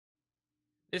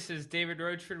This is David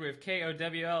Roachford with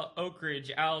KOWL Oak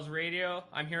Ridge Owls Radio.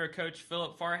 I'm here with Coach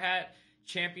Philip Farhat,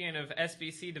 champion of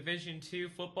SBC Division II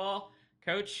football.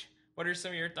 Coach, what are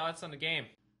some of your thoughts on the game?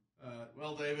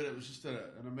 Well, David, it was just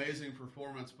an amazing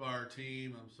performance by our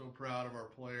team. I'm so proud of our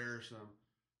players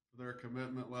for their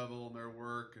commitment level and their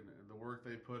work and the work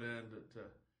they put in to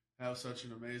have such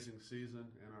an amazing season,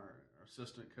 and our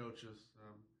assistant coaches.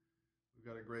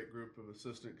 We've got a great group of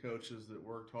assistant coaches that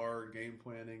worked hard game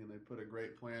planning, and they put a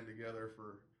great plan together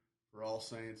for All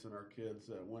Saints, and our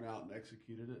kids went out and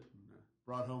executed it and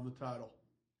brought home the title.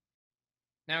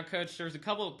 Now, Coach, there was a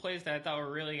couple of plays that I thought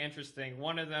were really interesting.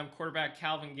 One of them, quarterback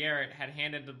Calvin Garrett had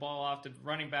handed the ball off to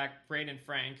running back Braden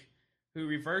Frank, who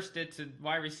reversed it to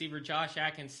wide receiver Josh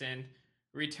Atkinson,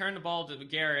 returned the ball to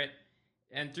Garrett,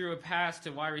 and threw a pass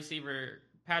to wide receiver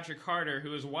Patrick Harder,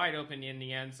 who was wide open in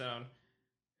the end zone.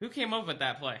 Who came up with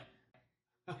that play?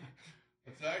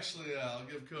 It's actually, I'll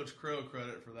give Coach Crow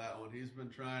credit for that one. He's been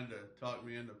trying to talk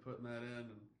me into putting that in,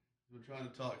 and he's been trying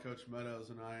to talk Coach Meadows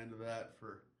and I into that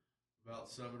for about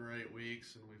 7 or 8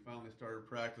 weeks, and we finally started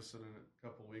practicing it a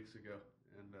couple weeks ago.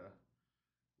 And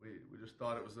we just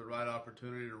thought it was the right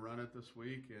opportunity to run it this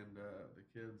week, and the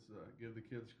kids, give the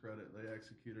kids credit. They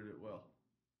executed it well.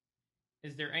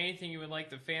 Is there anything you would like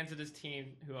the fans of this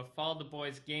team who have followed the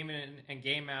boys game in and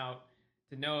game out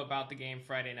to know about the game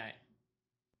Friday night?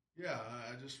 Yeah,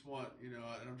 I just want, and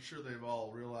I'm sure they've all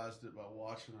realized it by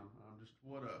watching them. Just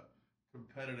what a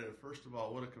first of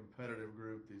all, what a competitive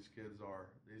group these kids are.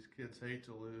 These kids hate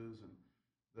to lose, and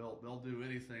they'll do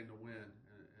anything to win.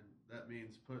 And that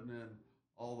means putting in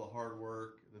all the hard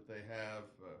work that they have,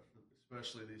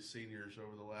 especially these seniors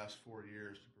over the last 4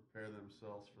 years to prepare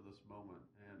themselves for this moment.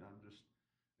 And I'm just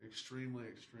extremely,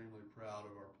 extremely proud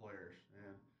of our players.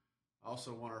 And I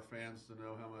also want our fans to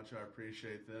know how much I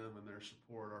appreciate them and their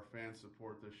support. Our fan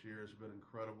support this year has been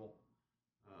incredible.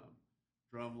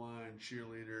 Drumline,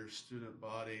 cheerleaders, student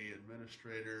body,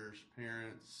 administrators,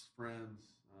 parents,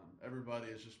 friends.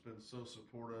 Everybody has just been so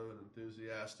supportive and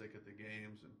enthusiastic at the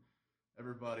games, and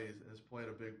everybody has played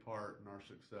a big part in our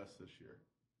success this year.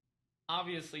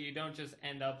 Obviously, you don't just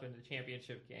end up in the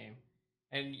championship game.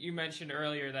 And you mentioned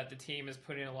earlier that the team is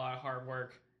putting in a lot of hard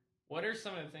work. What are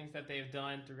some of the things that they've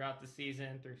done throughout the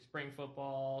season, through spring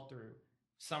football, through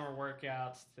summer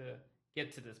workouts to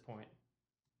get to this point?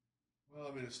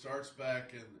 Well, it starts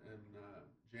back in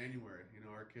January.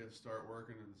 Our kids start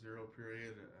working in zero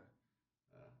period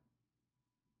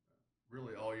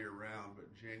really all year round, but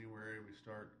in January we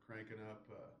start cranking up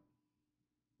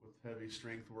with heavy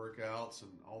strength workouts,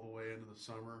 and all the way into the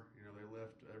summer. They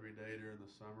lift every day during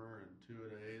the summer and 2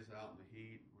 days out in the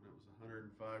heat when it was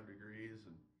 105 degrees.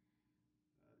 And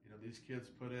these kids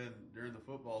put in during the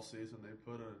football season. They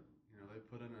put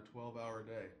in a 12-hour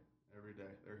day every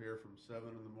day. They're here from 7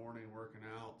 in the morning working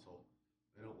out till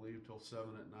they don't leave till 7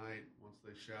 at night once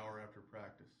they shower after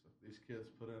practice. So these kids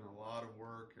put in a lot of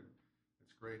work, and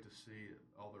it's great to see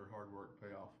all their hard work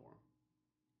pay off for them.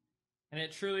 And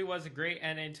it truly was a great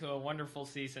ending to a wonderful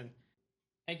season.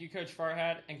 Thank you, Coach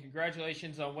Farhat, and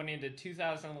congratulations on winning the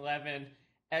 2011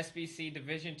 SBC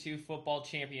Division II Football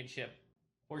Championship.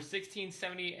 For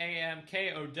 1670 AM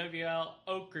KOWL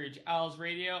Oak Ridge Owls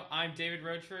Radio, I'm David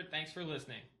Roachford. Thanks for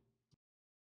listening.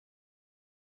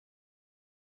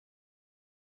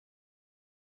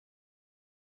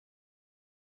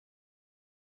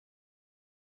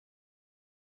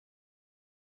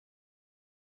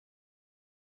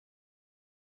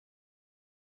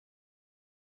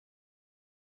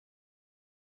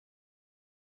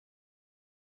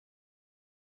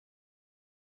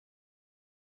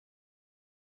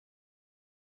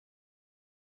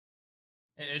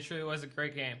 It truly was a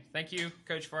great game. Thank you,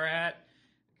 Coach Farhat.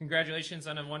 Congratulations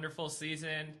on a wonderful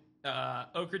season.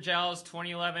 Oak Ridge Owls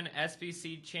 2011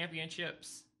 SBC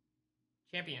Championships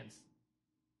champions.